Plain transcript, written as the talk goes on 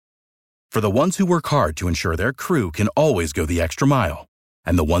For the ones who work hard to ensure their crew can always go the extra mile,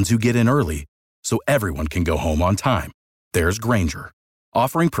 and the ones who get in early so everyone can go home on time, there's Grainger,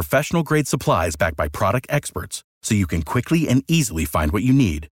 offering professional-grade supplies backed by product experts so you can quickly and easily find what you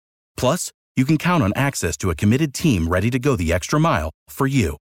need. Plus, you can count on access to a committed team ready to go the extra mile for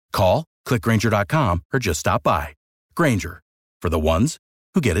you. Call, click Grainger.com, or just stop by. Grainger, for the ones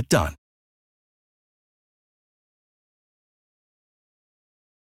who get it done.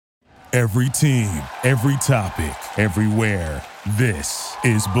 Every team, every topic, everywhere. This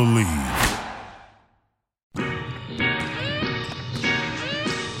is Believe. Can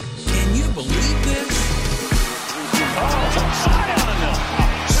you believe this? Oh, Zion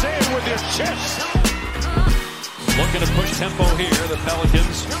enough. Say it with your chest. Looking to push tempo here, the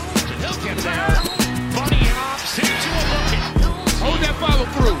Pelicans. He'll get there. Bunny hops into a bucket. Hold that follow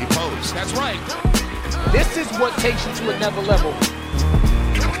through. He posed. That's right. This is what takes you to another level.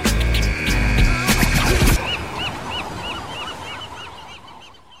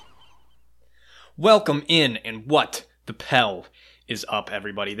 Welcome in, and what the Pell is up,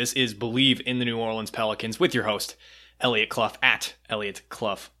 everybody. This is Believe in the New Orleans Pelicans with your host, Elliot Clough, at Elliot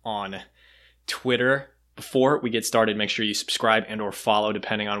Clough on Twitter. Before we get started, make sure you subscribe and or follow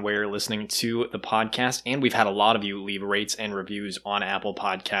depending on where you're listening to the podcast. And we've had a lot of you leave rates and reviews on Apple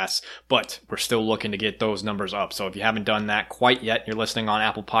Podcasts, but we're still looking to get those numbers up. So if you haven't done that quite yet, you're listening on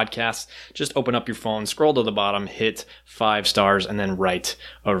Apple Podcasts, just open up your phone, scroll to the bottom, hit 5 stars, and then write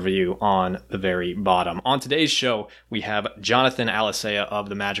a review on the very bottom. On today's show, we have Jonathan Alicea of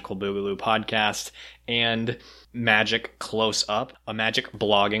the Magical Boogaloo podcast and Magic Close Up, a Magic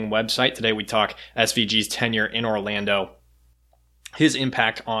blogging website. Today we talk SVG's tenure in Orlando, his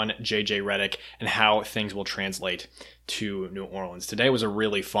impact on JJ Redick, and how things will translate to New Orleans. Today was a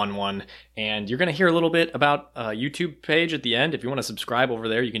really fun one, and you're going to hear a little bit about a YouTube page at the end. If you want to subscribe over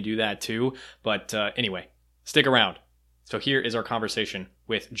there, you can do that too. But anyway, stick around. So here is our conversation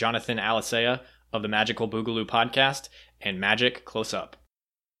with Jonathan Alicea of the Magical Boogaloo podcast and Magic Close Up.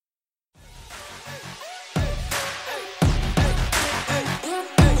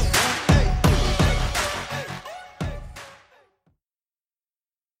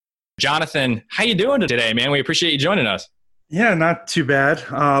 Jonathan, how you doing today, man? We appreciate you joining us. Yeah, not too bad.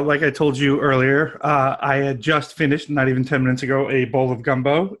 Like I told you earlier, I had just finished, not even 10 minutes ago, a bowl of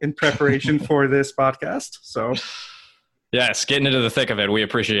gumbo in preparation for this podcast. So, yes, getting into the thick of it. We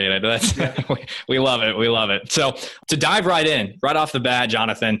appreciate it. We love it. We love it. So to dive right in, right off the bat,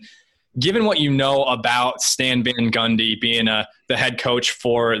 Jonathan, given what you know about Stan Van Gundy being the head coach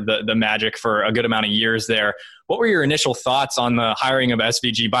for the Magic for a good amount of years there, what were your initial thoughts on the hiring of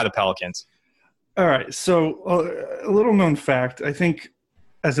SVG by the Pelicans? All right. So a little known fact, I think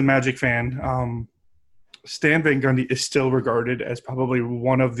as a Magic fan, Stan Van Gundy is still regarded as probably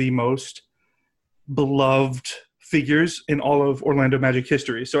one of the most beloved figures in all of Orlando Magic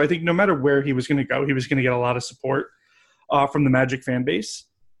history. So I think no matter where he was going to go, he was going to get a lot of support from the Magic fan base.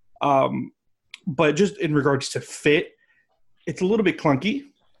 But just in regards to fit, it's a little bit clunky.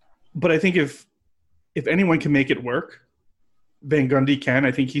 But I think if anyone can make it work, Van Gundy can.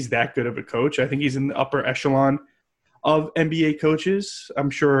 I think he's that good of a coach. I think he's in the upper echelon of NBA coaches. I'm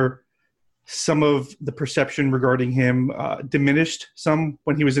sure some of the perception regarding him diminished some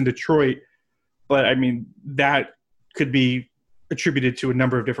when he was in Detroit. But, I mean, that could be attributed to a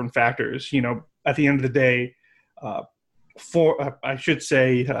number of different factors. You know, at the end of the day,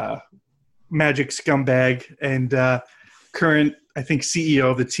 Magic scumbag and current, I think,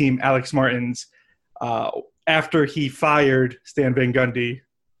 CEO of the team, Alex Martins, after he fired Stan Van Gundy,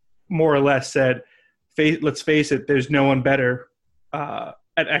 more or less said, let's face it, there's no one better at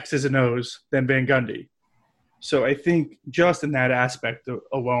X's and O's than Van Gundy. So I think just in that aspect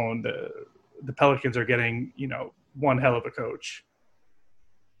alone, the Pelicans are getting, one hell of a coach.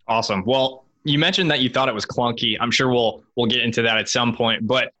 Awesome. Well, you mentioned that you thought it was clunky. I'm sure we'll get into that at some point,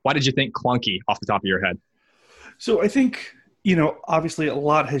 but why did you think clunky off the top of your head? So I think, obviously a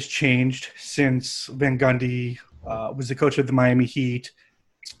lot has changed since Van Gundy was the coach of the Miami Heat.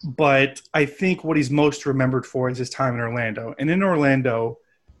 But I think what he's most remembered for is his time in Orlando. And in Orlando,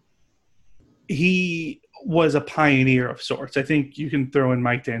 he was a pioneer of sorts. I think you can throw in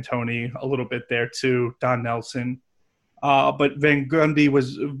Mike D'Antoni a little bit there too, Don Nelson. But Van Gundy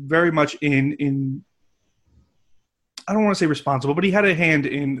was very much in I don't want to say responsible, but he had a hand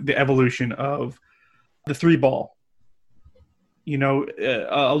in the evolution of the three ball.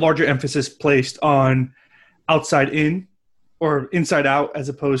 A larger emphasis placed on outside in or inside out as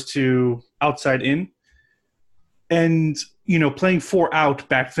opposed to outside in. And, playing 4 out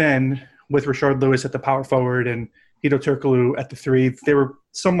back then with Rashard Lewis at the power forward and Hedo Turkoglu at the 3. They were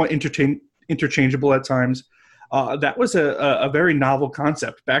somewhat interchangeable at times. That was a very novel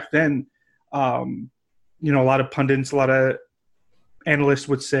concept. Back then, a lot of pundits, a lot of analysts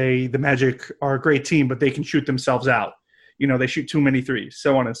would say the Magic are a great team, but they can shoot themselves out. They shoot too many threes,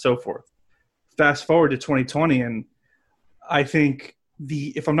 so on and so forth. Fast forward to 2020, and I think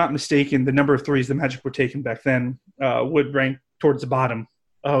if I'm not mistaken, the number of threes the Magic were taking back then would rank towards the bottom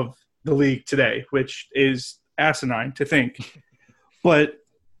of the league today, which is asinine to think. But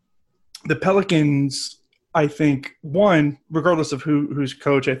the Pelicans, I think, one, regardless of who's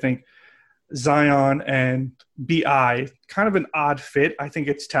coach, I think Zion and BI, kind of an odd fit. I think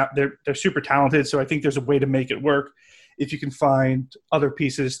they're super talented, so I think there's a way to make it work if you can find other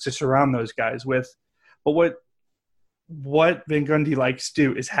pieces to surround those guys with. But what Van Gundy likes to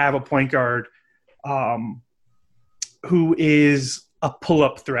do is have a point guard who is a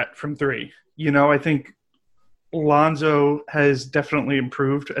pull-up threat from 3. I think Lonzo has definitely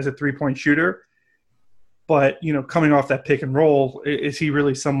improved as a three-point shooter. But, coming off that pick and roll, is he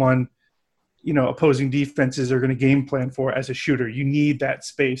really someone, opposing defenses are going to game plan for as a shooter? You need that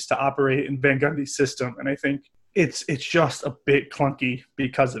space to operate in Van Gundy's system. And I think it's just a bit clunky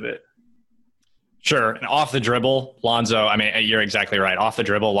because of it. Sure. And off the dribble, Lonzo, you're exactly right. Off the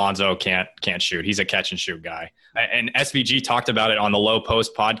dribble, Lonzo can't shoot. He's a catch and shoot guy. And SVG talked about it on the Low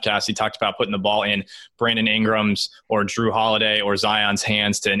Post podcast. He talked about putting the ball in Brandon Ingram's or Drew Holiday or Zion's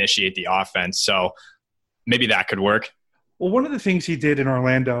hands to initiate the offense. So maybe that could work. Well, one of the things he did in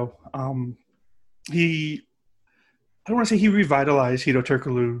Orlando, I don't want to say he revitalized Hedo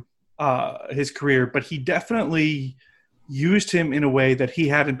Turkoglu, his career, but he definitely used him in a way that he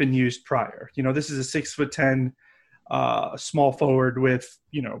hadn't been used prior. This is a 6'10" small forward with,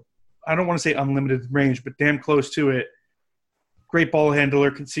 I don't want to say unlimited range, but damn close to it. Great ball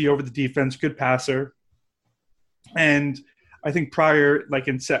handler, could see over the defense, good passer. And I think prior, like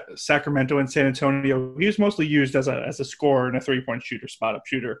in Sacramento and San Antonio, he was mostly used as a scorer and a three-point shooter, spot-up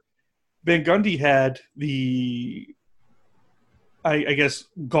shooter. Van Gundy had the, I guess,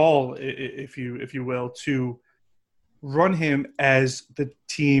 gall, if you will, to run him as the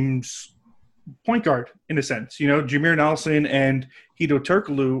team's point guard in a sense. Jameer Nelson and Hedo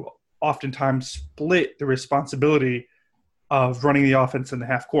Turkoglu oftentimes split the responsibility of running the offense in the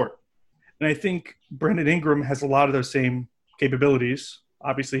half court. And I think Brandon Ingram has a lot of those same capabilities.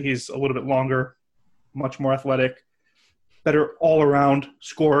 Obviously, he's a little bit longer, much more athletic, better all-around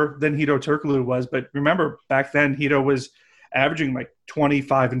scorer than Hedo Turkoglu was. But remember, back then, Hedo was averaging like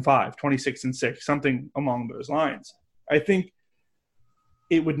 25-5, 26-6, something along those lines. I think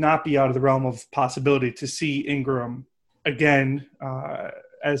it would not be out of the realm of possibility to see Ingram again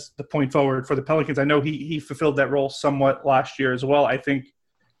as the point forward for the Pelicans. I know he fulfilled that role somewhat last year as well. I think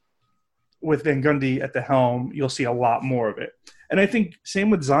with Van Gundy at the helm, you'll see a lot more of it. And I think same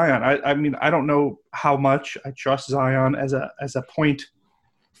with Zion. I don't know how much I trust Zion as a point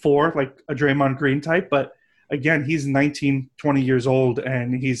four, like a Draymond Green type, but again, he's 19, 20 years old,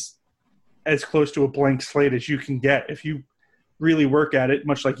 and he's as close to a blank slate as you can get if you really work at it,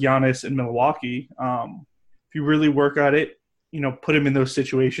 much like Giannis in Milwaukee. If you really work at it, put him in those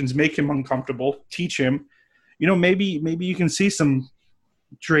situations, make him uncomfortable, teach him, maybe you can see some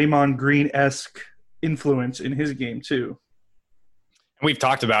Draymond Green-esque influence in his game too. We've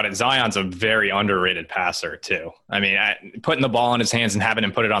talked about it. Zion's a very underrated passer too. Putting the ball in his hands and having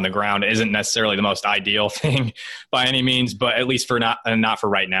him put it on the ground isn't necessarily the most ideal thing by any means, but at least for not for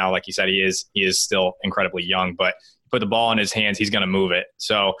right now. Like you said, he is still incredibly young, but put the ball in his hands, he's going to move it.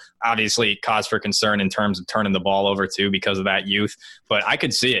 So obviously cause for concern in terms of turning the ball over too because of that youth, but I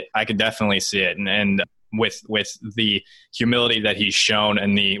could see it. I could definitely see it. And with the humility that he's shown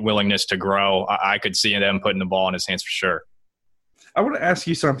and the willingness to grow, I could see them putting the ball in his hands for sure. I want to ask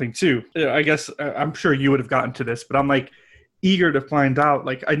you something too. I guess I'm sure you would have gotten to this, but I'm eager to find out.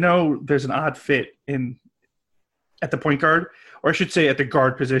 I know there's an odd fit at the point guard, or I should say at the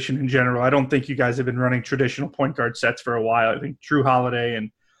guard position in general. I don't think you guys have been running traditional point guard sets for a while. I think Drew Holiday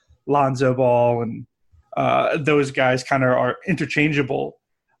and Lonzo Ball and those guys kind of are interchangeable.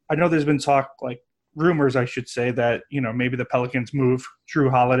 I know there's been talk, rumors, I should say, that maybe the Pelicans move Drew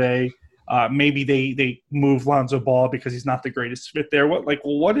Holiday. Maybe they move Lonzo Ball because he's not the greatest fit there.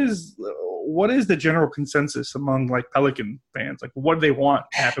 What is the general consensus among Pelican fans? What do they want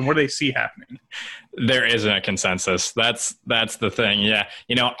to happen? What do they see happening? There isn't a consensus. That's the thing. Yeah.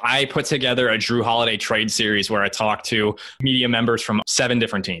 I put together a Drew Holiday trade series where I talked to media members from 7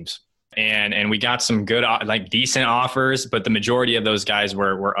 different teams. And we got some good, like decent offers, but the majority of those guys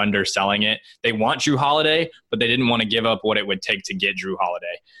were underselling it. They want Jrue Holiday, but they didn't want to give up what it would take to get Jrue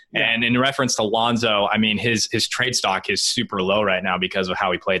Holiday. Yeah. And in reference to Lonzo, I mean, his trade stock is super low right now because of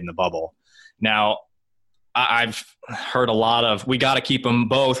how he played in the bubble. Now, I've heard a lot of, we got to keep them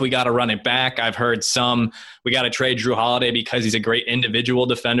both. We got to run it back. I've heard some, we got to trade Jrue Holiday because he's a great individual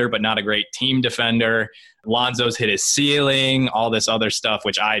defender, but not a great team defender. Lonzo's hit his ceiling, all this other stuff,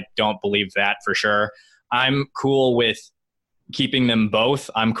 which I don't believe that for sure. I'm cool with keeping them both.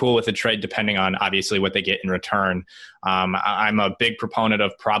 I'm cool with the trade depending on obviously what they get in return. I'm a big proponent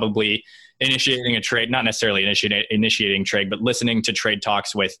of probably initiating a trade, not necessarily initiating trade, but listening to trade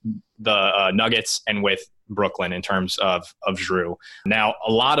talks with the Nuggets and with Brooklyn in terms of Jrue. Now,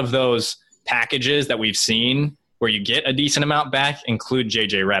 a lot of those packages that we've seen where you get a decent amount back include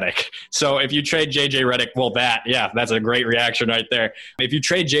JJ Redick. So if you trade JJ Redick, well, that's a great reaction right there. If you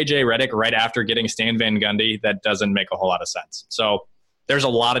trade JJ Redick right after getting Stan Van Gundy, that doesn't make a whole lot of sense. So there's a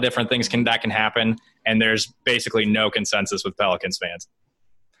lot of different things that can happen, and there's basically no consensus with Pelicans fans.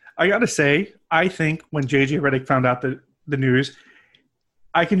 I got to say, I think when JJ Redick found out the news,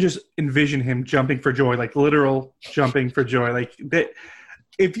 I can just envision him jumping for joy, like literal jumping for joy. Like that.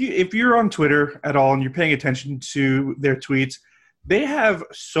 If you're on Twitter at all and you're paying attention to their tweets, they have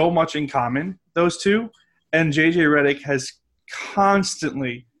so much in common, those two. And JJ Redick has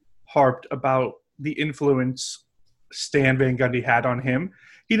constantly harped about the influence Stan Van Gundy had on him.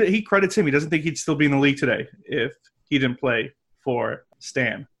 He credits him. He doesn't think he'd still be in the league today if he didn't play for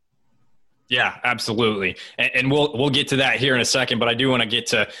Stan. Yeah, absolutely. And we'll get to that here in a second, but I do want to get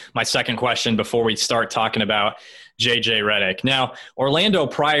to my second question before we start talking about JJ Redick. Now, Orlando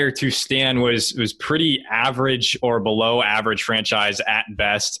prior to Stan was pretty average or below average franchise at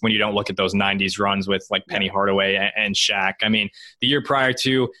best when you don't look at those 90s runs with like Penny Hardaway and Shaq. I mean, the year prior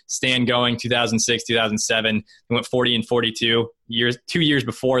to Stan going, 2006, 2007, they went 40-42. 2 years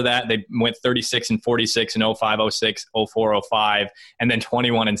before that, they went 36-46 in 05, 06, 04, 05, and then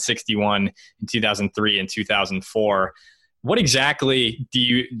 21-61 in 2003 and 2004. What exactly do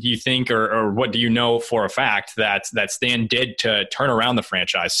you think, or what do you know for a fact that Stan did to turn around the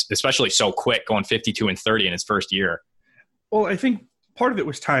franchise, especially so quick, going 52-30 in his first year? Well, I think part of it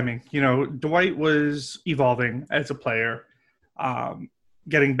was timing. You know, Dwight was evolving as a player,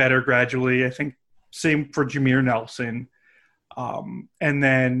 getting better gradually. I think same for Jameer Nelson. And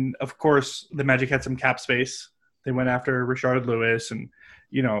then, of course, the Magic had some cap space. They went after Rashard Lewis and,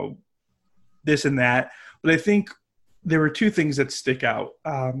 you know, this and that. But I think there were two things that stick out.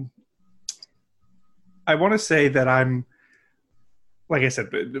 I want to say that like I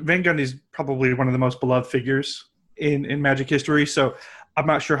said, Van Gundy is probably one of the most beloved figures in Magic history. So I'm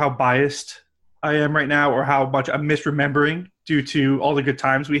not sure how biased I am right now or how much I'm misremembering due to all the good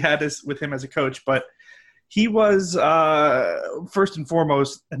times we had with him as a coach. But he was, first and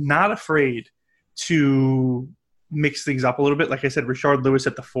foremost, not afraid to mix things up a little bit. Like I said, Rashard Lewis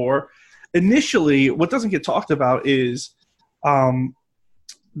at the 4. Initially, what doesn't get talked about is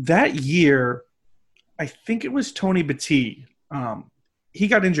that year, I think it was Tony Battie. He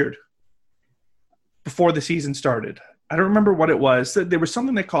got injured before the season started. I don't remember what it was. There was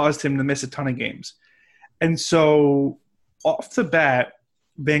something that caused him to miss a ton of games. And so off the bat,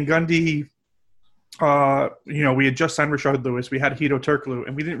 Van Gundy, we had just signed Rashard Lewis. We had Hedo Turkoglu,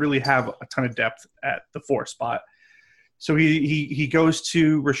 and we didn't really have a ton of depth at the 4 spot. So he goes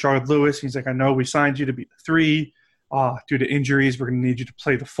to Rashard Lewis. He's like, I know we signed you to be the 3. Due to injuries, we're going to need you to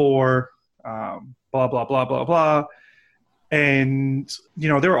play the 4. Blah, blah, blah, blah, blah. And, you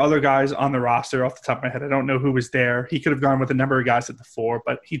know, there were other guys on the roster off the top of my head. I don't know who was there. He could have gone with a number of guys at the 4,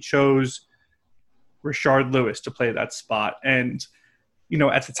 but he chose Rashard Lewis to play that spot. And, you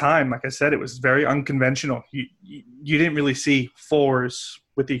know, at the time, like I said, it was very unconventional. You didn't really see 4s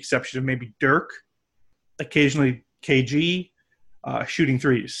with the exception of maybe Dirk, occasionally KG, shooting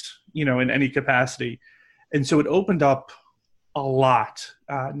 3s, you know, in any capacity. And so it opened up a lot,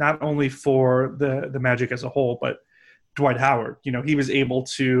 not only for the Magic as a whole, but Dwight Howard. You know, he was able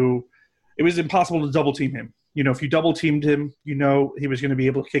to – it was impossible to double-team him. You know, if you double-teamed him, you know he was going to be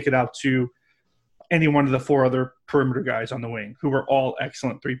able to kick it out to any one of the 4 other perimeter guys on the wing who were all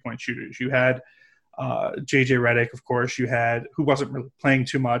excellent three-point shooters. You had JJ Redick, of course. You had – who wasn't really playing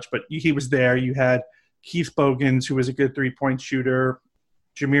too much, but he was there. You had – Keith Bogans, who was a good three-point shooter,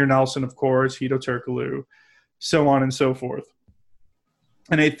 Jameer Nelson, of course, Hedo Turkoglu, so on and so forth.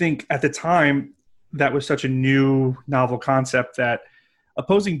 And I think at the time, that was such a new, novel concept that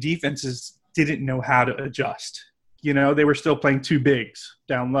opposing defenses didn't know how to adjust. You know, they were still playing 2 bigs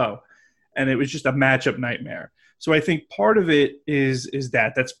down low, and it was just a matchup nightmare. So I think part of it is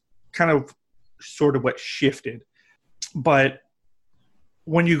that's kind of sort of what shifted. But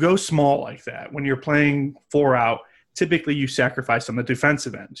when you go small like that, when you're playing 4 out, typically you sacrifice on the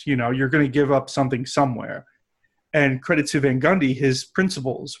defensive end. You know, you're going to give up something somewhere. And credit to Van Gundy, his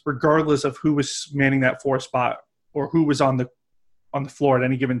principles, regardless of who was manning that 4 spot or who was on the floor at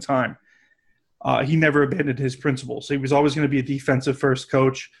any given time, he never abandoned his principles. He was always going to be a defensive first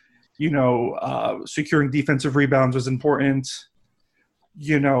coach. You know, securing defensive rebounds was important.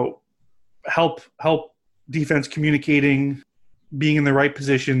 You know, help defense communicating, being in the right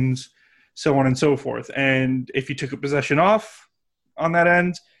positions, so on and so forth. And if you took a possession off on that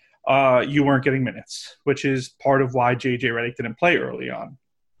end, you weren't getting minutes, which is part of why J.J. Redick didn't play early on.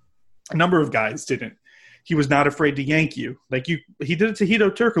 A number of guys didn't. He was not afraid to yank you. He did it to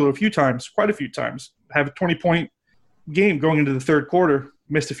Hedo Turkoglu a few times, quite a few times. Have a 20-point game going into the third quarter,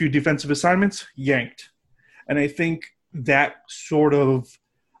 missed a few defensive assignments, yanked. And I think that sort of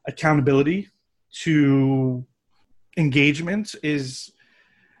accountability to engagement is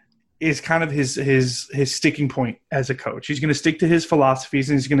kind of his sticking point as a coach. He's going to stick to his philosophies,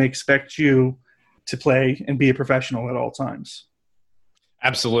 and he's going to expect you to play and be a professional at all times.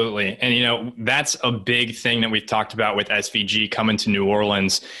 Absolutely. And, you know, that's a big thing that we've talked about with SVG coming to New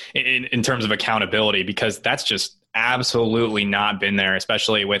Orleans in terms of accountability, because that's just absolutely not been there,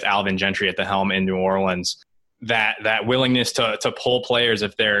 especially with Alvin Gentry at the helm in New Orleans. That willingness to pull players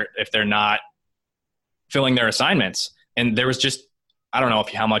if they're not filling their assignments. And there was just, I don't know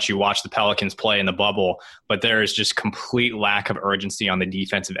how much you watch the Pelicans play in the bubble, but there is just complete lack of urgency on the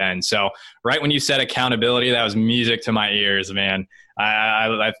defensive end. So right when you said accountability, that was music to my ears, man.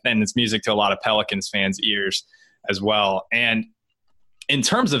 And it's music to a lot of Pelicans fans' ears as well. And in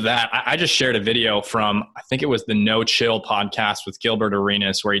terms of that, I just shared a video from, I think it was the No Chill podcast with Gilbert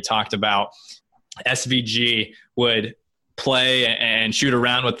Arenas, where he talked about SVG would play and shoot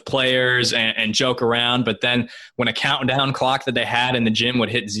around with players and joke around. But then when a countdown clock that they had in the gym would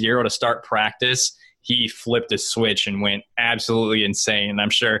hit 0 to start practice, he flipped a switch and went absolutely insane. And I'm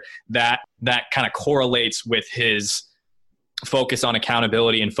sure that kind of correlates with his focus on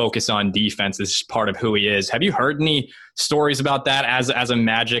accountability and focus on defense is part of who he is. Have you heard any stories about that as a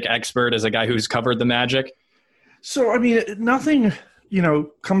Magic expert, as a guy who's covered the Magic? So, I mean, nothing,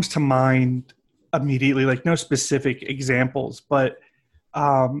 comes to mind immediately, like no specific examples, but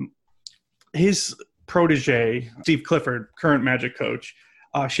his protege, Steve Clifford, current Magic coach,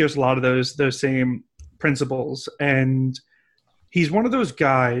 shares a lot of those same principles. And he's one of those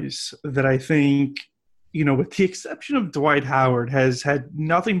guys that I think, with the exception of Dwight Howard, has had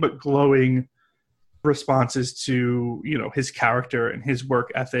nothing but glowing responses to, his character and his work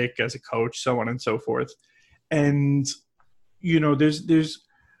ethic as a coach, so on and so forth. And,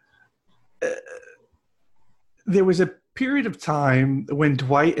 there was a period of time when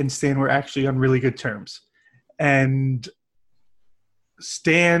Dwight and Stan were actually on really good terms. And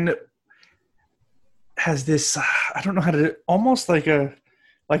Stan has this, I don't know how to, almost like a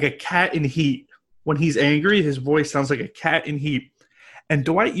cat in heat. When he's angry, his voice sounds like a cat in heat. And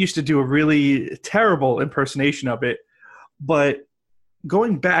Dwight used to do a really terrible impersonation of it. But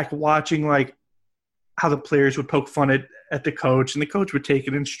going back, watching like how the players would poke fun at the coach, and the coach would take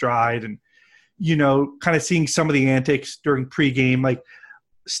it in stride, and kind of seeing some of the antics during pregame, like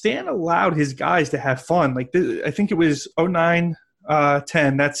Stan allowed his guys to have fun. Like I think it was 09-10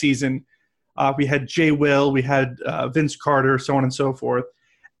 that season. We had Jay Will, we had Vince Carter, so on and so forth.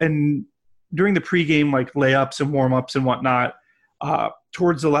 And during the pregame, like layups and warm-ups and whatnot,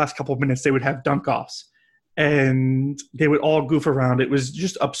 towards the last couple of minutes, they would have dunk-offs. And they would all goof around. It was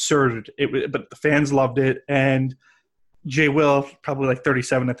just absurd. But the fans loved it. And Jay Will, probably like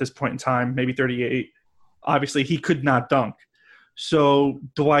 37 at this point in time, maybe 38. Obviously, he could not dunk. So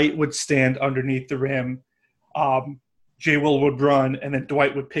Dwight would stand underneath the rim. Jay Will would run, and then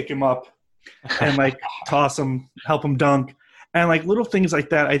Dwight would pick him up and like toss him, help him dunk. And like little things like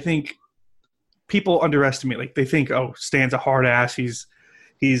that, I think people underestimate. Like they think, oh, Stan's a hard ass. He's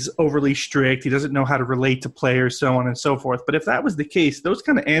overly strict. He doesn't know how to relate to players, so on and so forth. But if that was the case, those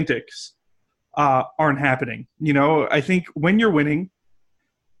kind of antics aren't happening. I think when you're winning,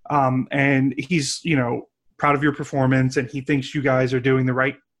 and he's, proud of your performance, and he thinks you guys are doing the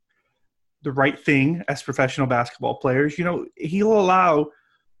right thing as professional basketball players, he'll allow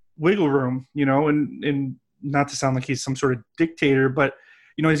wiggle room, and not to sound like he's some sort of dictator, but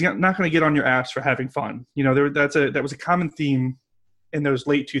he's not going to get on your ass for having fun. That was a common theme in those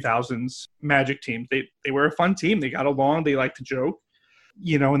late 2000s Magic teams. They were a fun team. They got along. They liked to joke.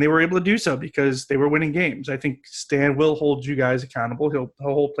 And they were able to do so because they were winning games. I think Stan will hold you guys accountable. He'll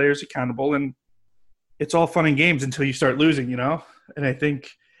hold players accountable, and it's all fun and games until you start losing, And I think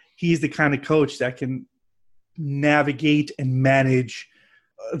he's the kind of coach that can navigate and manage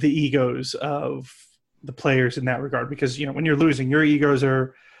the egos of the players in that regard. Because, when you're losing, your egos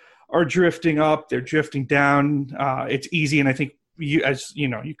are drifting up, they're drifting down. It's easy. And I think you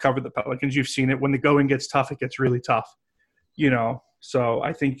cover the Pelicans, you've seen it. When the going gets tough, it gets really tough, So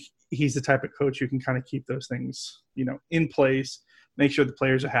I think he's the type of coach who can kind of keep those things, in place, make sure the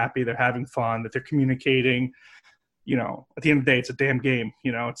players are happy, they're having fun, that they're communicating. At the end of the day, it's a damn game.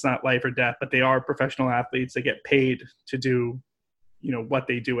 It's not life or death, but they are professional athletes. They get paid to do, what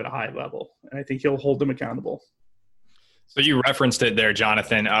they do at a high level. And I think he'll hold them accountable. So you referenced it there,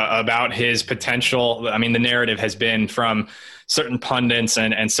 Jonathan, about his potential. I mean, the narrative has been from certain pundits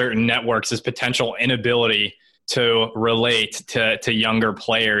and certain networks, his potential inability to relate to younger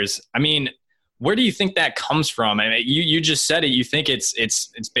players. I mean, where do you think that comes from? I mean, you just said it. You think it's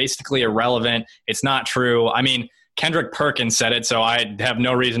basically irrelevant. It's not true. I mean, Kendrick Perkins said it, so I have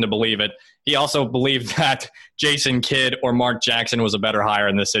no reason to believe it. He also believed that Jason Kidd or Mark Jackson was a better hire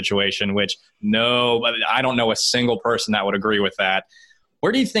in this situation, which I don't know a single person that would agree with that.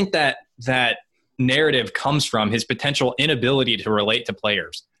 Where do you think that narrative comes from, his potential inability to relate to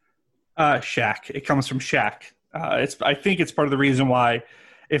players? Shaq. It comes from Shaq. I think it's part of the reason why,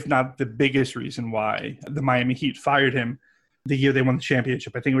 if not the biggest reason why, the Miami Heat fired him the year they won the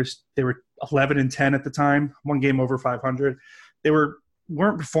championship. I think they were 11-10 at the time, one game over 500. They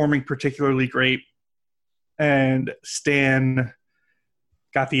weren't performing particularly great, and Stan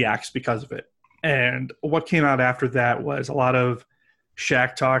got the axe because of it. And what came out after that was a lot of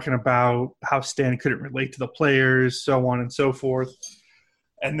Shaq talking about how Stan couldn't relate to the players, so on and so forth.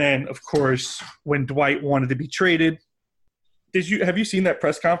 And then, of course, when Dwight wanted to be traded, have you seen that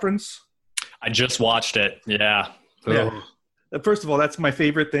press conference? I just watched it. Yeah. First of all, that's my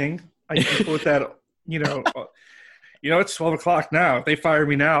favorite thing. I put that, it's 12 o'clock now. If they fire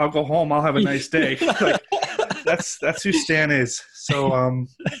me now, I'll go home. I'll have a nice day. Like, that's who Stan is. So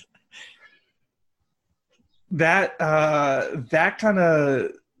that kind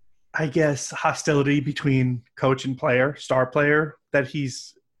of, I guess, hostility between coach and player, star player, that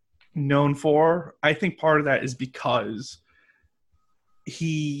he's known for, I think part of that is because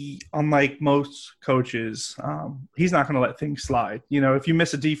he, unlike most coaches, he's not going to let things slide. If you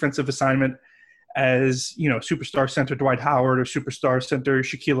miss a defensive assignment as, superstar center Dwight Howard or superstar center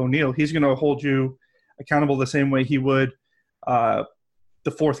Shaquille O'Neal, he's going to hold you accountable the same way he would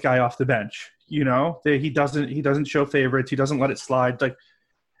the fourth guy off the bench. He doesn't show favorites. He doesn't let it slide. Like,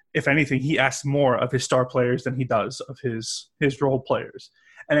 if anything, he asks more of his star players than he does of his role players.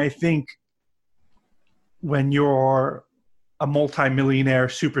 And I think when you're a multimillionaire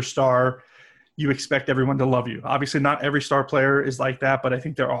superstar, you expect everyone to love you. Obviously, not every star player is like that, but I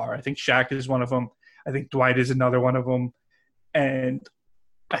think there are. I think Shaq is one of them. I think Dwight is another one of them. And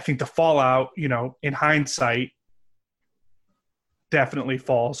I think the fallout, in hindsight, definitely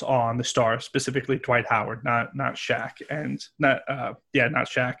falls on the star, specifically Dwight Howard, not Shaq, and not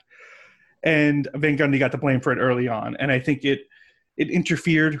Shaq. And Van Gundy got the blame for it early on, and I think it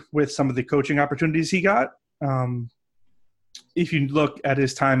interfered with some of the coaching opportunities he got. If you look at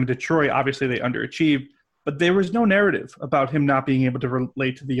his time in Detroit, obviously they underachieved, but there was no narrative about him not being able to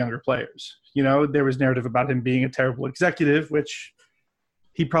relate to the younger players. There was narrative about him being a terrible executive, which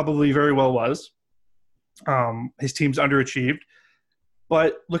he probably very well was. His team's underachieved.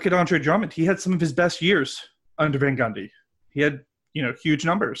 But look at Andre Drummond. He had some of his best years under Van Gundy. He had, huge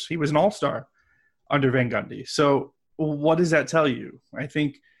numbers. He was an all-star under Van Gundy. So what does that tell you? I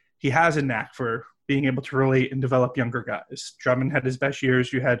think he has a knack for being able to relate and develop younger guys. Drummond had his best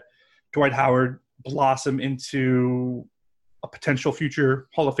years. You had Dwight Howard blossom into a potential future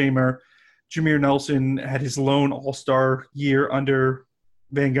Hall of Famer. Jameer Nelson had his lone all-star year under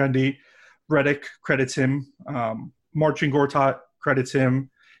Van Gundy. Redick credits him. Marcin Gortat credits him.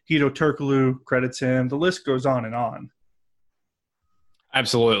 Hedo Turkoglu credits him. The list goes on and on.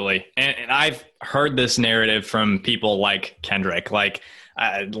 Absolutely. And I've heard this narrative from people like Kendrick, like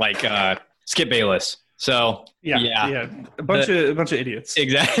Skip Bayless. So yeah, a bunch of idiots.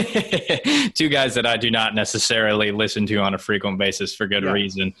 Exactly. Two guys that I do not necessarily listen to on a frequent basis for good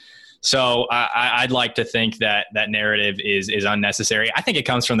reason. So I'd like to think that narrative is unnecessary. I think it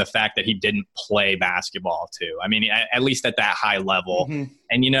comes from the fact that he didn't play basketball too. I mean, at least at that high level. Mm-hmm.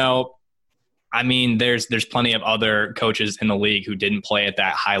 And there's plenty of other coaches in the league who didn't play at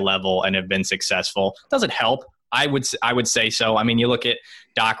that high level and have been successful. Does it help? I would say so. I mean, you look at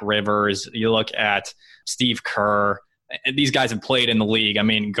Doc Rivers, you look at Steve Kerr. These guys have played in the league. I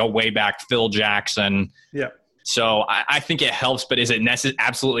mean, go way back, Phil Jackson. Yeah. So I think it helps, but is it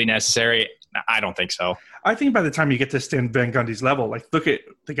absolutely necessary? I don't think so. I think by the time you get to Stan Van Gundy's level, like look at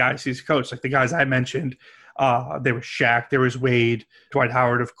the guys he's coached, like the guys I mentioned. There was Shaq, there was Wade, Dwight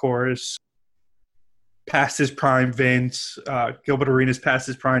Howard, of course, past his prime, Vince, Gilbert Arenas past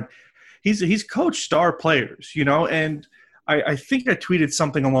his prime. He's coached star players, and I think I tweeted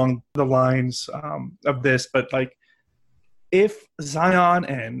something along the lines of this, but like if Zion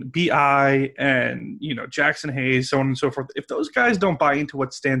and B.I. and, Jackson Hayes, so on and so forth, if those guys don't buy into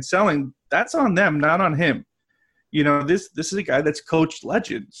what Stan's selling, that's on them, not on him. This is a guy that's coached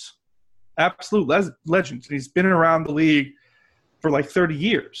legends, absolute legends. And he's been around the league for like 30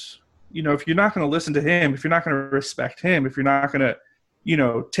 years. If you're not going to listen to him, if you're not going to respect him, if you're not going to,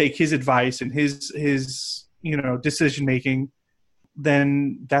 take his advice and his decision-making,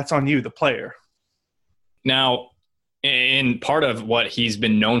 then that's on you, the player. Now, in part of what he's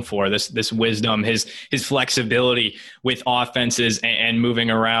been known for, this wisdom, his flexibility with offenses and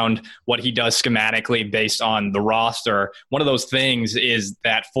moving around what he does schematically based on the roster. One of those things is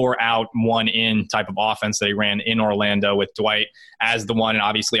that 4 out, 1 in type of offense that he ran in Orlando with Dwight as the one, and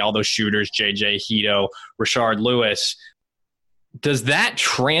obviously all those shooters, JJ, Hedo, Rashard Lewis. Does that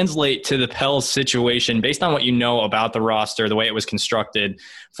translate to the Pels situation based on what you know about the roster, the way it was constructed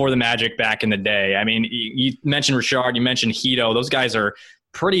for the Magic back in the day? I mean, you mentioned Rashard, you mentioned Hedo. Those guys are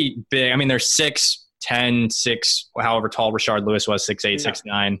pretty big. I mean, they're 6'10", 6, however tall Rashard Lewis was, 6'8",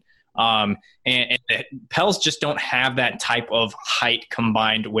 6'9". And the Pels just don't have that type of height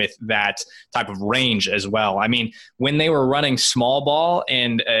combined with that type of range as well. I mean, when they were running small ball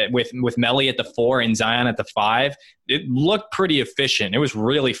and with Melli at the 4 and Zion at the 5, it looked pretty efficient. It was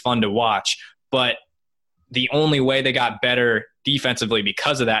really fun to watch. But the only way they got better defensively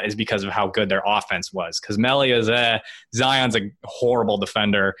because of that is because of how good their offense was. Because Melli is Zion's a horrible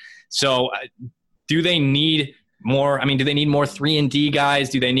defender. So do they need more? I mean, do they need more 3-and-D guys?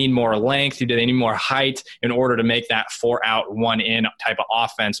 Do they need more length? Do they need more height in order to make that 4 out, 1 in type of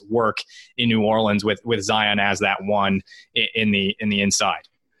offense work in New Orleans with Zion as that one in the inside?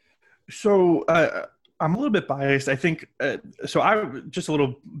 So I'm a little bit biased. I think just a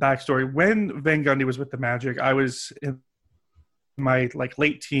little backstory. When Van Gundy was with the Magic, I was in my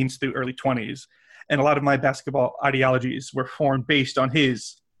late teens through early 20s, and a lot of my basketball ideologies were formed based on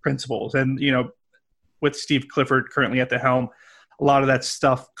his principles. And with Steve Clifford currently at the helm, a lot of that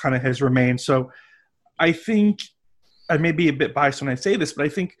stuff kind of has remained. So I think I may be a bit biased when I say this, but I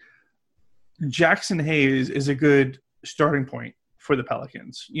think Jackson Hayes is a good starting point for the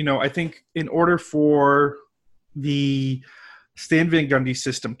Pelicans. I think in order for the Stan Van Gundy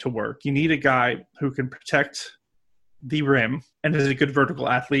system to work, you need a guy who can protect the rim and is a good vertical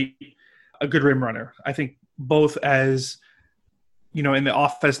athlete, a good rim runner. I think both as, in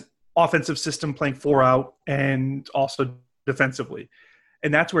the offensive system playing 4 out and also defensively.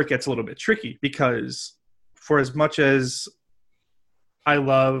 And that's where it gets a little bit tricky, because for as much as I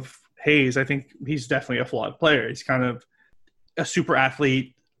love Hayes, I think he's definitely a flawed player. He's kind of a super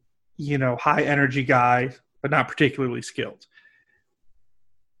athlete, high energy guy, but not particularly skilled.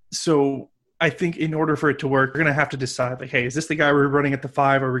 So I think in order for it to work, we're going to have to decide, hey, is this the guy we're running at the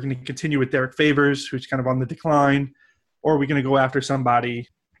 5? Or are we going to continue with Derek Favors, who's kind of on the decline? Or are we going to go after somebody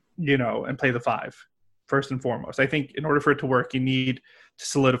and play the 5 first and foremost? I think in order for it to work, you need to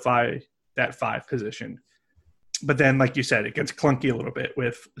solidify that 5 position. But then, like you said, it gets clunky a little bit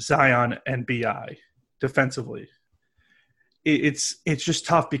with Zion and B.I. defensively. It's just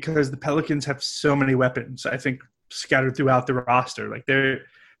tough because the Pelicans have so many weapons, I think, scattered throughout the roster.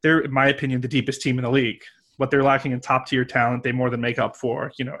 They're, in my opinion, the deepest team in the league. What they're lacking in top-tier talent, they more than make up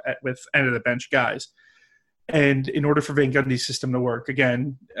for, with end-of-the-bench guys. And in order for Van Gundy's system to work,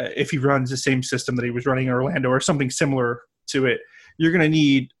 again, if he runs the same system that he was running in Orlando or something similar to it, you're going to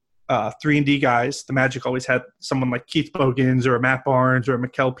need 3-and-D guys. The Magic always had someone like Keith Bogans or a Matt Barnes or a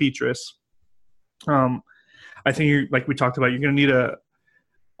Mikal Petrus. I think, like we talked about, you're going to need a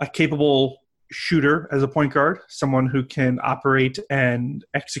capable shooter as a point guard, someone who can operate and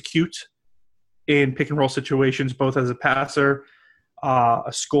execute in pick-and-roll situations, both as a passer,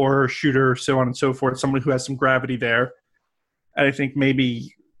 a scorer, shooter, so on and so forth, someone who has some gravity there. And I think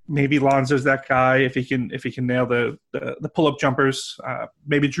maybe Lonzo's that guy if he can nail the pull-up jumpers.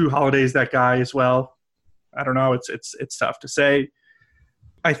 Maybe Drew Holiday is that guy as well. I don't know. It's tough to say.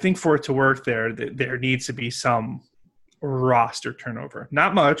 I think for it to work there needs to be some roster turnover.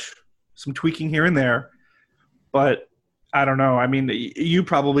 Not much, some tweaking here and there, but I don't know. I mean, you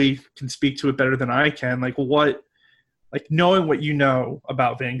probably can speak to it better than I can. Knowing what you know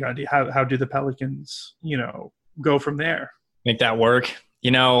about Van Gundy, how do the Pelicans, go from there? Make that work.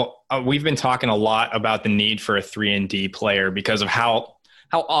 We've been talking a lot about the need for a 3-and-D player because of how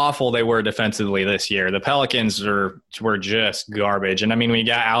how awful they were defensively this year. The Pelicans were just garbage. And I mean, when you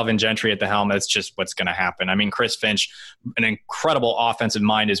got Alvin Gentry at the helm, that's just what's going to happen. I mean, Chris Finch, an incredible offensive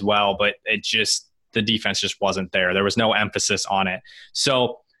mind as well, but the defense just wasn't there. There was no emphasis on it.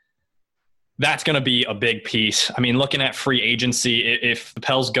 So that's going to be a big piece. I mean, looking at free agency, if the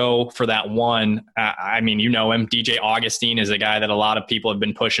Pels go for that one, I mean, you know him, DJ Augustine is a guy that a lot of people have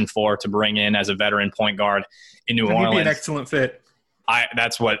been pushing for to bring in as a veteran point guard in New Orleans. He'd be an excellent fit.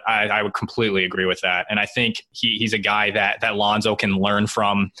 That's what I would completely agree with that. And I think he's a guy that Lonzo can learn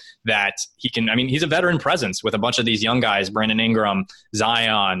from, that he can, I mean, he's a veteran presence with a bunch of these young guys, Brandon Ingram,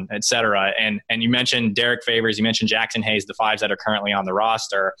 Zion, et cetera. And you mentioned Derek Favors, you mentioned Jackson Hayes, the fives that are currently on the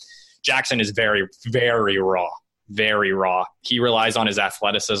roster. Jackson is very, very raw, very raw. He relies on his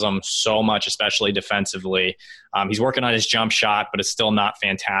athleticism so much, especially defensively. He's working on his jump shot, but it's still not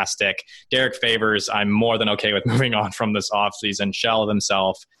fantastic. Derek Favors, I'm more than okay with moving on from this offseason. Shell of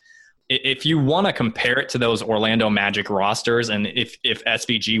himself. If you want to compare it to those Orlando Magic rosters, and if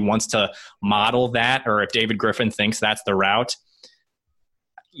SVG wants to model that, or if David Griffin thinks that's the route,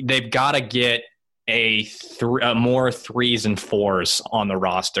 they've got to get more threes and fours on the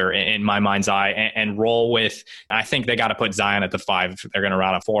roster in my mind's eye, and roll with, I think they got to put Zion at the five. They're going to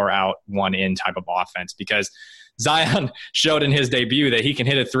run a 4 out, 1 in type of offense, because Zion showed in his debut that he can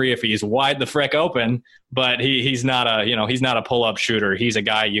hit a three if he's wide the frick open, but he's not a pull-up shooter. He's a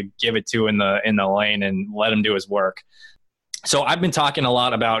guy you give it to in the lane and let him do his work. So I've been talking a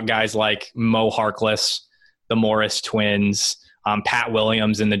lot about guys like Mo Harkless, the Morris twins, Pat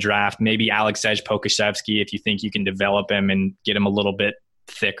Williams in the draft, maybe Aleksej Pokusevski if you think you can develop him and get him a little bit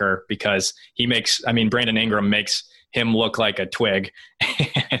thicker, because Brandon Ingram makes him look like a twig.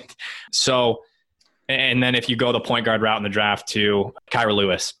 And then if you go the point guard route in the draft to Kyra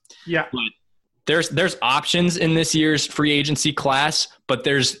Lewis. Yeah. There's options in this year's free agency class, but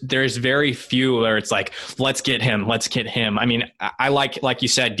there's very few where it's like, let's get him. I mean, I like you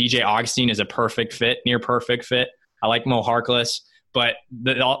said, DJ Augustine is a perfect fit, near perfect fit. I like Mo Harkless, but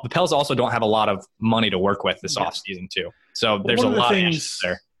the Pels also don't have a lot of money to work with this offseason too. So there's a lot of things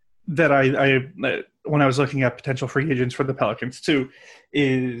there. That I when I was looking at potential free agents for the Pelicans too,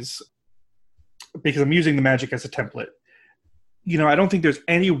 is because I'm using the Magic as a template. You know, I don't think there's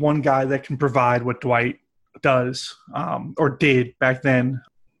any one guy that can provide what Dwight does or did back then,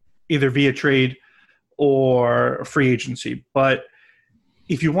 either via trade or free agency. But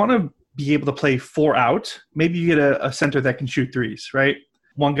if you want to be able to play 4 out, maybe you get a center that can shoot threes, right?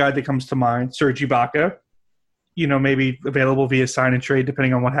 One guy that comes to mind, Serge Ibaka, you know, maybe available via sign and trade,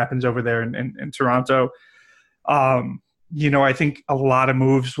 depending on what happens over there in Toronto. You know, I think a lot of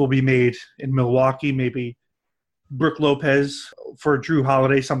moves will be made in Milwaukee, maybe Brook Lopez for Drew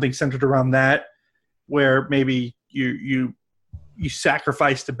Holiday, something centered around that, where maybe you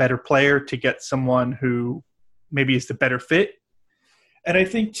sacrifice the better player to get someone who maybe is the better fit. And I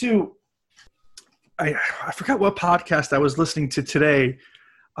think too, I forgot what podcast I was listening to today,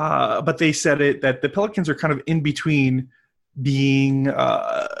 but they said that the Pelicans are kind of in between being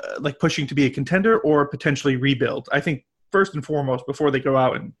like pushing to be a contender or potentially rebuild. I think first and foremost, before they go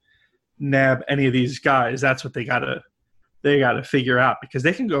out and nab any of these guys, that's what they gotta figure out, because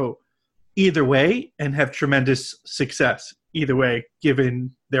they can go either way and have tremendous success either way,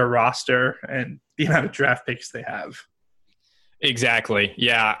 given their roster and the amount of draft picks they have. Exactly.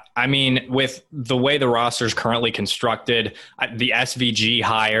 Yeah. I mean, with the way the roster is currently constructed, the SVG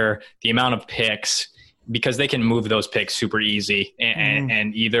hire, the amount of picks, because they can move those picks super easy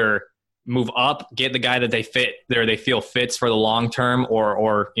and either move up, get the guy that they feel fits for the long term,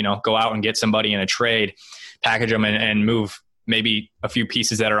 or you know, go out and get somebody in a trade, package them and move maybe a few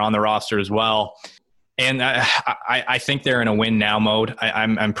pieces that are on the roster as well. And I think they're in a win now mode.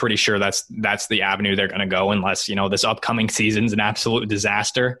 I'm pretty sure that's the avenue they're going to go, unless, you know, this upcoming season's an absolute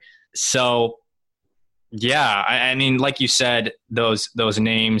disaster. So, yeah, I mean, like you said, those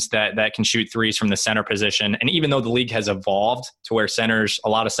names that can shoot threes from the center position, and even though the league has evolved to where a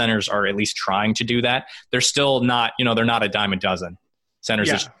lot of centers are at least trying to do that, they're still not, you know, they're not a dime a dozen. Centers,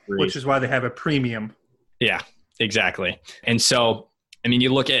 yeah, which is why they have a premium. Yeah, exactly. And so, I mean,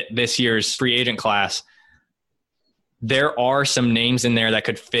 you look at this year's free agent class, there are some names in there that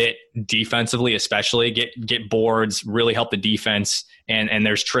could fit defensively, especially get boards, really help the defense. And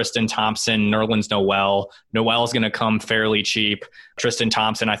there's Tristan Thompson, Nerlens Noel. Noel's going to come fairly cheap. Tristan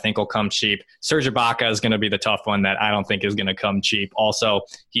Thompson, I think, will come cheap. Serge Ibaka is going to be the tough one that I don't think is going to come cheap. Also,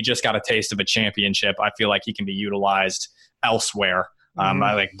 he just got a taste of a championship. I feel like he can be utilized elsewhere. I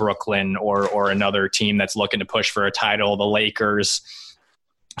like Brooklyn or another team that's looking to push for a title, the Lakers.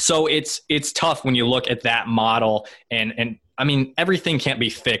 So it's tough when you look at that model, and I mean, everything can't be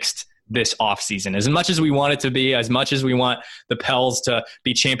fixed this offseason. As much as we want it to be, as much as we want the Pels to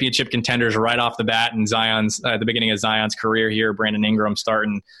be championship contenders right off the bat in Zion's the beginning of Zion's career here, Brandon Ingram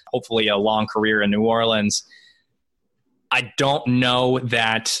starting hopefully a long career in New Orleans, I don't know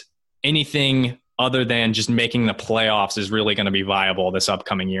that anything other than just making the playoffs is really going to be viable this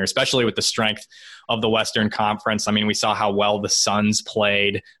upcoming year, especially with the strength of the Western Conference. I mean, we saw how well the Suns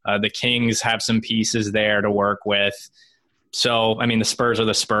played. The Kings have some pieces there to work with. So, I mean, the Spurs are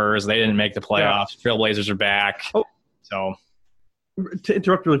the Spurs. They didn't make the playoffs. Yeah. Trailblazers are back. Oh. So, to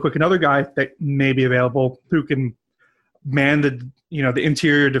interrupt really quick, another guy that may be available who can man the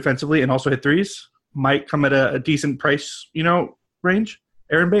interior defensively and also hit threes might come at a decent price, range.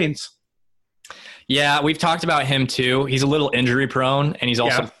 Aaron Baines. Yeah, we've talked about him too. He's a little injury prone, and he's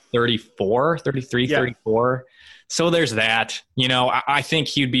also 34, 33, 34. So there's that. I think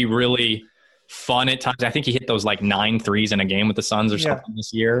he'd be really fun at times. I think he hit those like 9 threes in a game with the Suns or something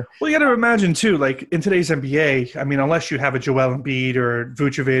this year. Well, you got to imagine too, like in today's NBA, I mean, unless you have a Joel Embiid or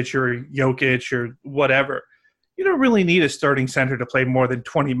Vucevic or Jokic or whatever, you don't really need a starting center to play more than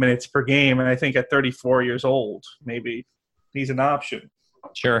 20 minutes per game. And I think at 34 years old, maybe he's an option.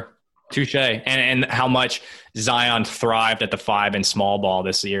 Sure. Touche. And how much Zion thrived at the 5 in small ball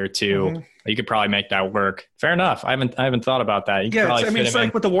this year too. Mm-hmm. You could probably make that work. Fair enough. I haven't thought about that. It's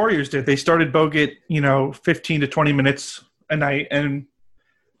like what the Warriors did. They started Bogut, 15 to 20 minutes a night, and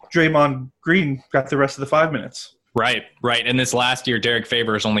Draymond Green got the rest of the 5 minutes. Right. And this last year, Derek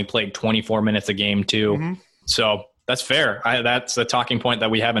Favors only played 24 minutes a game too. Mm-hmm. So that's fair. That's a talking point that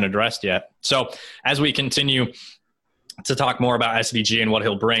we haven't addressed yet. So as we continue to talk more about SVG and what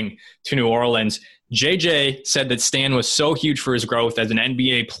he'll bring to New Orleans, JJ said that Stan was so huge for his growth as an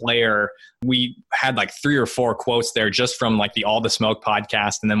NBA player. We had like 3 or 4 quotes there just from like the All the Smoke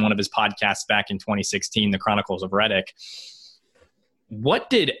podcast and then one of his podcasts back in 2016, The Chronicles of Riddick. What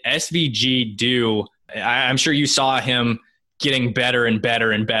did SVG do? I'm sure you saw him getting better and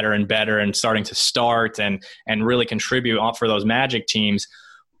better and better and better and starting to start and really contribute for those Magic teams.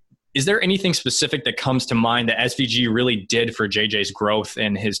 Is there anything specific that comes to mind that SVG really did for JJ's growth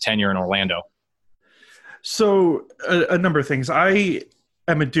in his tenure in Orlando? So a number of things. I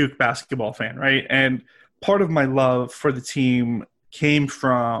am a Duke basketball fan, right? And part of my love for the team came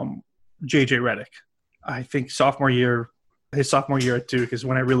from JJ Redick. I think his sophomore year at Duke is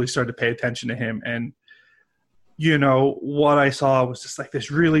when I really started to pay attention to him. And, what I saw was just like this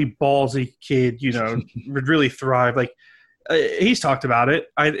really ballsy kid, would really thrive. Like, he's talked about it.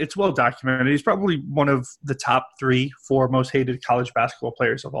 It's well documented. He's probably one of the top 3, 4 most hated college basketball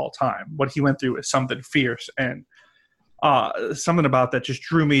players of all time. What he went through is something fierce, and something about that just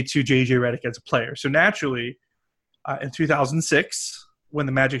drew me to JJ Redick as a player. So naturally, in 2006, when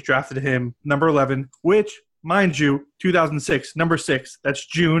the Magic drafted him number 11, which, mind you, 2006, number 6, that's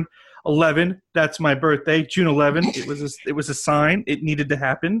June 11. That's my birthday, June 11. It was a sign. It needed to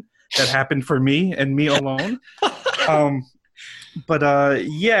happen. That happened for me and me alone.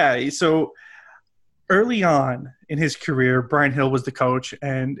 So early on in his career, Brian Hill was the coach,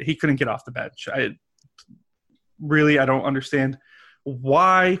 and he couldn't get off the bench. I don't understand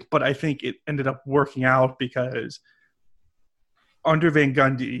why, but I think it ended up working out because under Van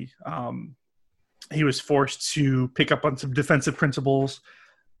Gundy, he was forced to pick up on some defensive principles,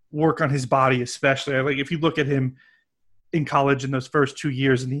 work on his body especially. Like if you look at him in college in those first 2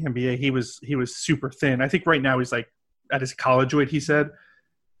 years in the NBA, he was super thin. I think right now he's like at his college weight, he said.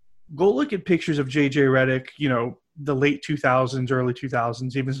 Go look at pictures of JJ Redick, the late 2000s, early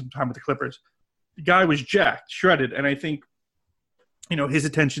 2000s, even some time with the Clippers. The guy was jacked, shredded, and I think, his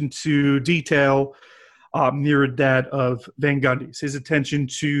attention to detail mirrored that of Van Gundy's. His attention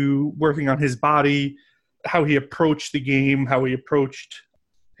to working on his body, how he approached the game, how he approached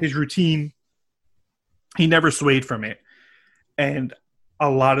his routine. He never swayed from it. And a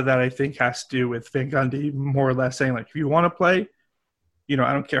lot of that, I think, has to do with Van Gundy more or less saying, like, if you want to play, I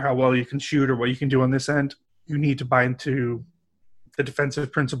don't care how well you can shoot or what you can do on this end. You need to buy into the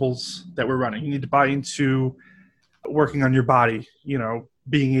defensive principles that we're running. You need to buy into working on your body,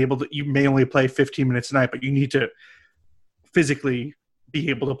 being able to – you may only play 15 minutes a night, but you need to physically be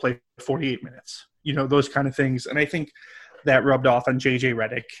able to play 48 minutes, those kind of things. And I think that rubbed off on JJ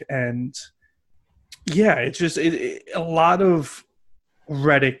Redick. And, yeah, it's just a lot of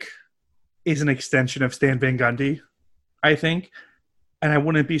Redick is an extension of Stan Van Gundy, I think. And I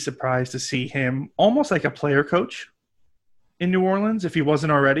wouldn't be surprised to see him almost like a player coach in New Orleans if he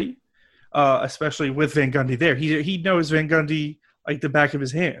wasn't already, especially with Van Gundy there. He knows Van Gundy like the back of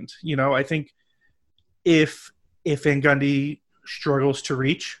his hand. I think if Van Gundy struggles to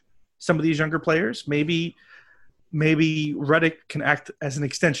reach some of these younger players, maybe maybe Redick can act as an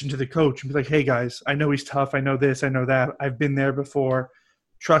extension to the coach and be like, hey, guys, I know he's tough. I know this. I know that. I've been there before.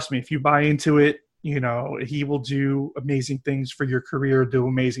 Trust me, if you buy into it, he will do amazing things for your career, do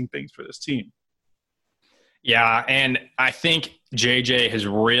amazing things for this team. Yeah, and I think JJ has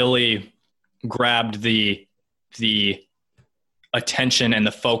really grabbed the attention and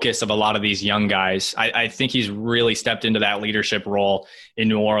the focus of a lot of these young guys. I think he's really stepped into that leadership role in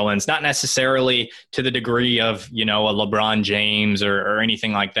New Orleans, not necessarily to the degree of, a LeBron James or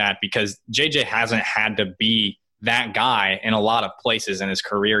anything like that, because JJ hasn't had to be that guy in a lot of places in his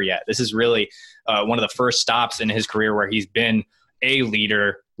career yet. This is really one of the first stops in his career where he's been a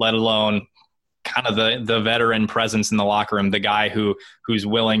leader, let alone kind of the veteran presence in the locker room, the guy who's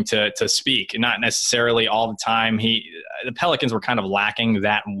willing to speak, not necessarily all the time. The Pelicans were kind of lacking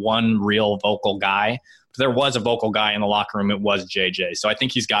that one real vocal guy. If there was a vocal guy in the locker room, it was JJ. So I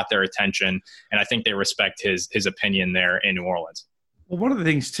think he's got their attention, and I think they respect his opinion there in New Orleans. Well, one of the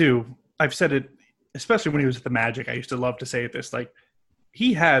things too, I've said it, especially when he was at the Magic, I used to love to say this, like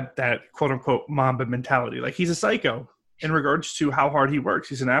he had that quote unquote Mamba mentality. Like he's a psycho in regards to how hard he works.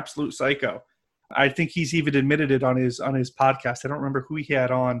 He's an absolute psycho. I think he's even admitted it on his podcast. I don't remember who he had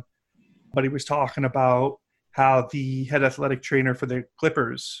on, but he was talking about how the head athletic trainer for the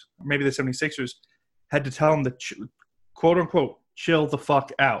Clippers, or maybe the 76ers, had to tell him to, quote unquote, chill the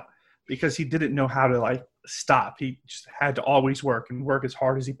fuck out, because he didn't know how to stop. He just had to always work and work as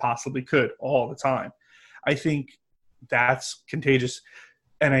hard as he possibly could all the time. I think that's contagious.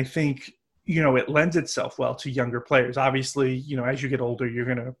 And I think, it lends itself well to younger players. Obviously, as you get older, you're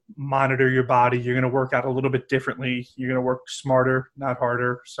going to monitor your body. You're going to work out a little bit differently. You're going to work smarter, not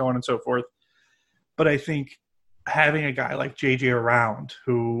harder, so on and so forth. But I think having a guy like JJ around,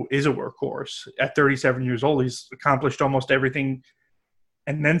 who is a workhorse at 37 years old, he's accomplished almost everything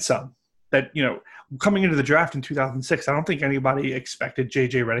and then some. That, coming into the draft in 2006, I don't think anybody expected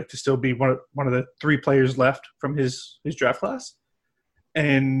JJ Redick to still be one of the three players left from his draft class.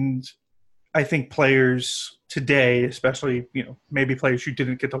 And I think players today, especially, maybe players who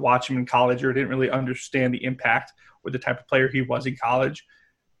didn't get to watch him in college or didn't really understand the impact or the type of player he was in college,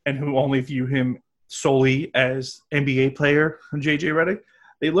 and who only view him solely as NBA player, JJ Redick,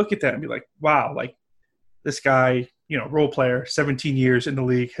 they look at that and be like, wow, like this guy, role player, 17 years in the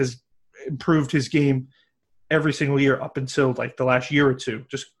league, has improved his game every single year up until the last year or two,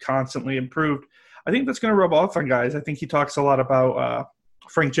 just constantly improved. I think that's going to rub off on guys. I think he talks a lot about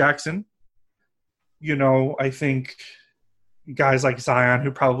Frank Jackson. I think guys like Zion,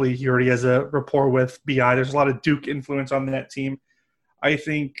 who probably he already has a rapport with BI, there's a lot of Duke influence on that team. I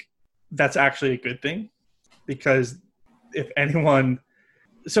think that's actually a good thing, because if anyone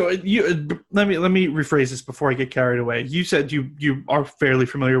 – so let me rephrase this before I get carried away. You said you are fairly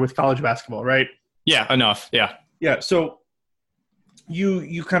familiar with college basketball, right? Yeah, enough. Yeah. Yeah, so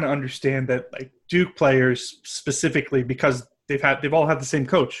you kind of understand that Duke players specifically, because they've all had the same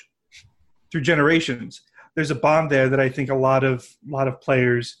coach through generations. There's a bond there that I think a lot of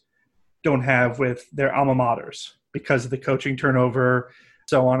players don't have with their alma maters because of the coaching turnover,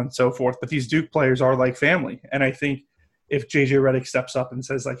 so on and so forth. But these Duke players are like family. And I think if JJ Redick steps up and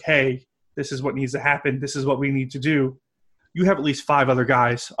says hey, this is what needs to happen, this is what we need to do, you have at least 5 other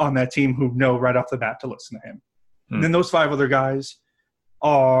guys on that team who know right off the bat to listen to him. And then those 5 other guys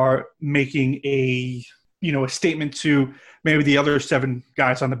are making a statement to maybe the other 7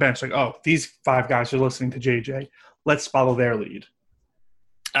 guys on the bench, these 5 guys are listening to JJ. Let's follow their lead.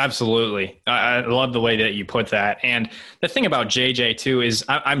 Absolutely. I love the way that you put that. And the thing about JJ too is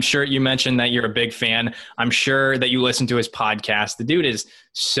I'm sure you mentioned that you're a big fan. I'm sure that you listen to his podcast. The dude is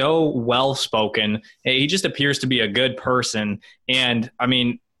so well-spoken. He just appears to be a good person. And I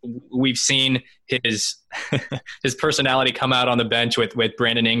mean, we've seen his personality come out on the bench with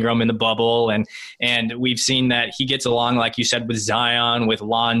Brandon Ingram in the bubble. And we've seen that he gets along, like you said, with Zion, with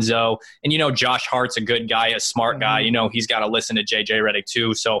Lonzo. And, Josh Hart's a good guy, a smart guy. He's got to listen to JJ Redick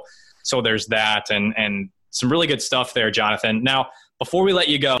too. So there's that and some really good stuff there, Jonathan. Now, before we let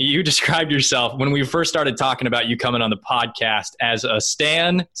you go, you described yourself when we first started talking about you coming on the podcast as a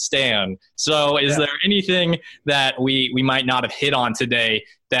Stan. So is there anything that we might not have hit on today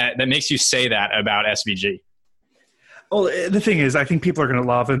that makes you say that about SVG? Well, the thing is, I think people are going to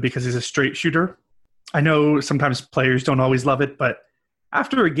love him because he's a straight shooter. I know sometimes players don't always love it, but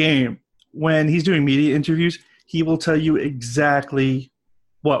after a game, when he's doing media interviews, he will tell you exactly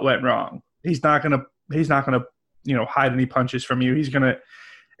what went wrong. He's not going to hide any punches from you. He's going to,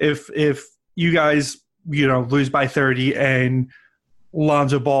 if you guys, lose by 30 and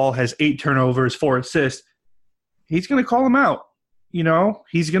Lonzo Ball has 8 turnovers, 4 assists, he's going to call him out.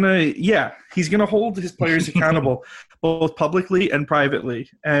 he's gonna hold his players accountable both publicly and privately,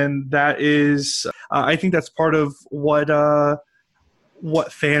 and that is, I think that's part of what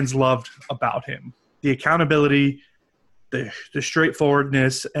fans loved about him: the accountability, the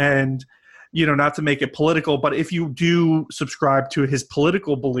straightforwardness, and not to make it political, but if you do subscribe to his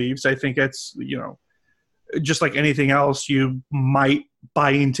political beliefs, I think it's just like anything else, you might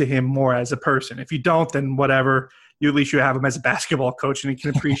buy into him more as a person. If you don't, then whatever. At least you have him as a basketball coach, and you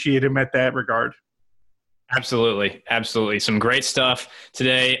can appreciate him at that regard. Absolutely. Absolutely. Some great stuff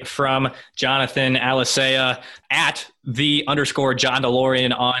today from Jonathan Alicea at @the_John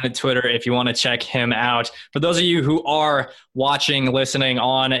DeLorean on Twitter if you want to check him out. For those of you who are watching, listening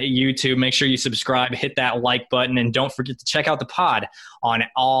on YouTube, make sure you subscribe, hit that like button, and don't forget to check out the pod on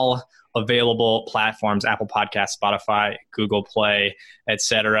all available platforms: Apple Podcasts, Spotify, Google Play,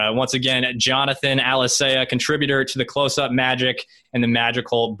 etc. Once again, Jonathan Alicea, contributor to the Close Up Magic and the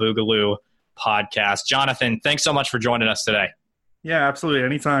Magical Boogaloo podcast. Jonathan, thanks so much for joining us today. Yeah, absolutely.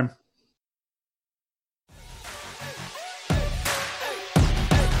 Anytime.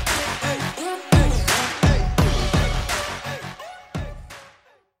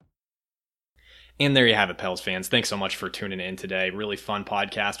 And there you have it, Pels fans. Thanks so much for tuning in today. Really fun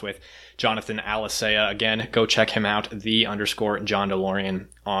podcast with Jonathan Alicea. Again, go check him out, @the_John DeLorean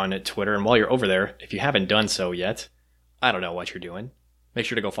on Twitter. And while you're over there, if you haven't done so yet, I don't know what you're doing. Make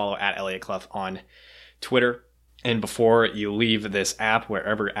sure to go follow @ElliotClough on Twitter. And before you leave this app,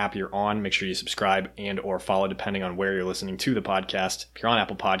 wherever app you're on, make sure you subscribe and or follow depending on where you're listening to the podcast. If you're on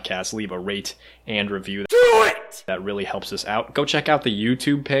Apple Podcasts, leave a rate and review. Do it! That really helps us out. Go check out the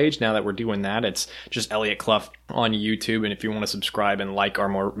YouTube page now that we're doing that. It's just Elliot Clough on YouTube. And if you want to subscribe and like our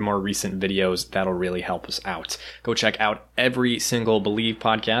more recent videos, that'll really help us out. Go check out every single Believe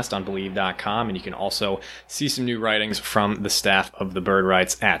podcast on Believe.com. And you can also see some new writings from the staff of The Bird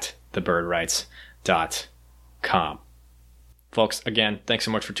Writes at thebirdwrites.com. Folks, again, thanks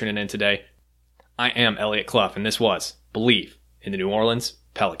so much for tuning in today. I am Elliot Clough, and this was Believe in the New Orleans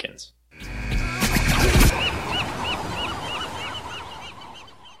Pelicans.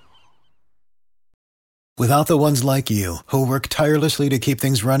 Without the ones like you, who work tirelessly to keep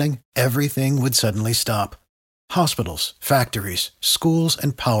things running, everything would suddenly stop. Hospitals, factories, schools,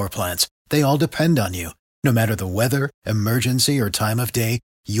 and power plants, they all depend on you. No matter the weather, emergency, or time of day,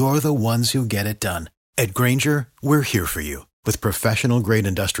 you're the ones who get it done. At Grainger, we're here for you with professional-grade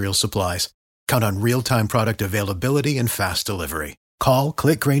industrial supplies. Count on real-time product availability and fast delivery. Call,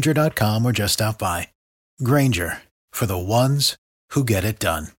 click Grainger.com, or just stop by. Grainger, for the ones who get it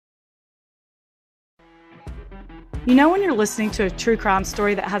done. You know when you're listening to a true crime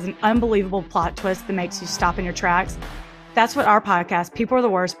story that has an unbelievable plot twist that makes you stop in your tracks? That's what our podcast, People Are the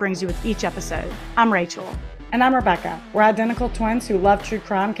Worst, brings you with each episode. I'm Rachel. And I'm Rebecca. We're identical twins who love true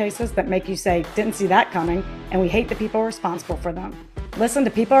crime cases that make you say, didn't see that coming, and we hate the people responsible for them. Listen to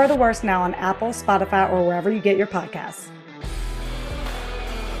People Are the Worst now on Apple, Spotify, or wherever you get your podcasts.